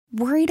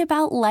Worried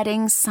about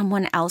letting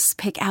someone else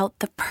pick out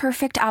the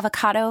perfect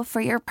avocado for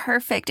your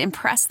perfect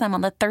impress them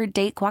on the third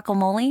date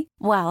guacamole?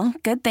 Well,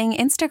 good thing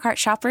Instacart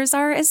shoppers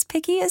are as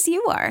picky as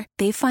you are.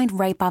 They find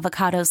ripe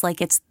avocados like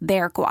it's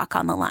their guac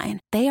on the line.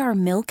 They are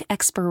milk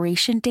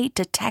expiration date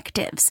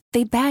detectives.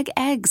 They bag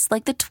eggs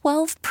like the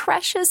 12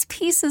 precious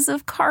pieces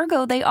of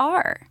cargo they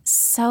are.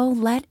 So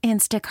let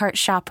Instacart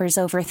shoppers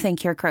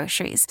overthink your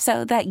groceries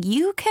so that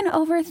you can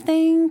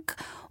overthink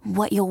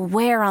what you'll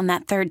wear on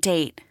that third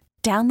date.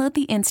 Download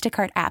the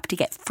Instacart app to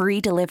get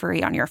free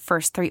delivery on your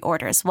first 3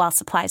 orders while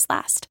supplies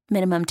last.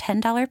 Minimum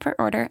 $10 per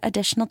order.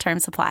 Additional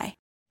terms apply.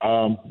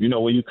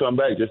 When you come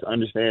back, just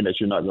understand that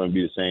you're not going to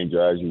be the same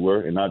guy as you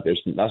were, and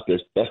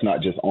that's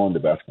not just on the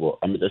basketball.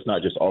 I mean, that's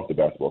not just off the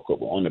basketball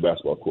court, but on the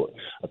basketball court.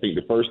 I think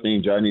the first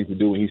thing Ja needs to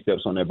do when he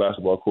steps on that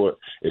basketball court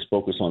is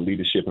focus on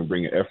leadership and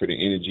bringing effort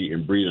and energy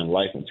and breathing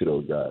life into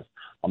those guys.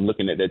 I'm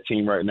looking at that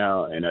team right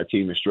now, and that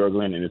team is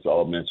struggling, and it's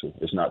all mental.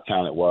 It's not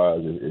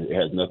talent-wise. It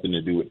has nothing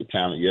to do with the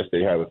talent. Yes,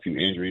 they have a few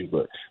injuries,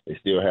 but they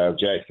still have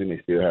Jackson.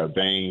 They still have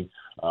Bain.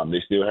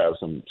 They still have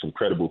some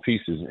credible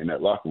pieces in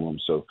that locker room.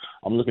 So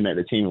I'm looking at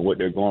the team and what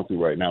they're going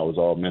through right now is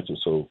all mental.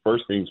 So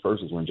first things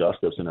first is when Ja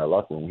steps in that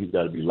locker room, he's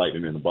got to be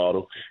lightning in the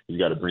bottle. He's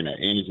got to bring that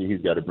energy.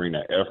 He's got to bring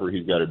that effort.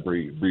 He's got to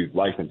breathe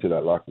life into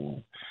that locker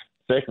room.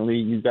 Secondly,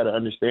 you've got to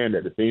understand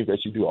that the things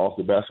that you do off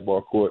the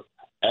basketball court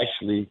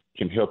actually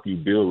can help you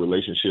build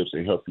relationships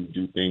and help you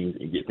do things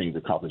and get things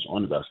accomplished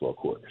on the basketball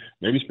court.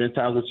 Maybe spend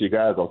time with your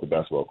guys off the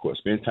basketball court.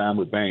 Spend time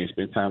with Bain.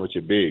 Spend time with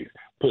your bigs.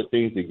 Put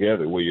things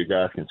together where your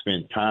guys can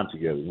spend time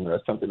together.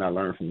 That's something I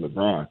learned from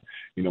LeBron.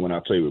 When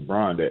I played with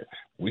Bron, that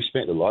we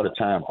spent a lot of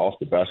time off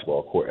the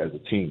basketball court as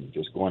a team,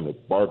 just going to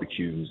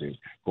barbecues and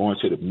going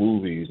to the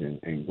movies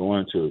and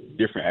going to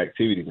different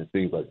activities and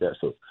things like that.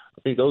 So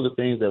I think those are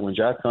things that when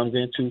Ja comes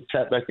into,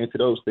 tap back into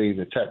those things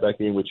and tap back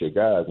in with your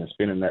guys and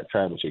spending that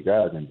time with your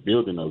guys and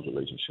building those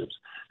relationships.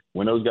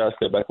 When those guys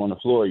step back on the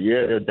floor,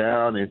 yeah, they're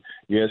down, and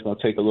yeah, it's going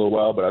to take a little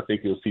while, but I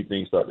think you'll see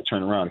things start to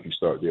turn around if you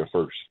start there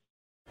first.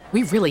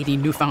 We really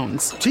need new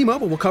phones.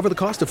 T-Mobile will cover the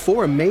cost of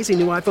 4 amazing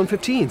new iPhone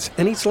 15s,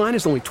 and each line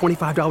is only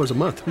 $25 a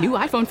month. New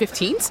iPhone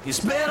 15s? It's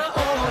better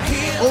over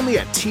here. Only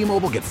at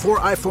T-Mobile, get 4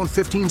 iPhone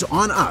 15s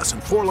on us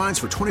and 4 lines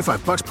for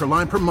 $25 per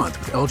line per month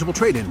with eligible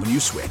trade-in when you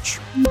switch.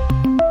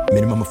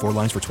 Minimum of 4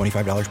 lines for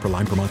 $25 per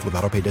line per month with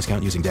autopay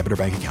discount using debit or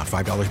bank account.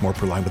 $5 more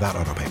per line without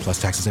autopay,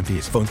 plus taxes and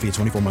fees. Phone fee at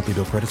 24 monthly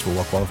bill credits for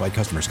well-qualified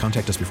customers.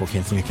 Contact us before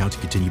canceling account to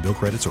continue bill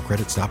credits or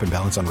credit stop and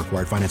balance on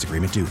required finance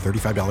agreement due.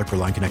 $35 per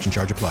line connection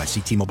charge applies.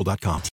 See T-Mobile.com.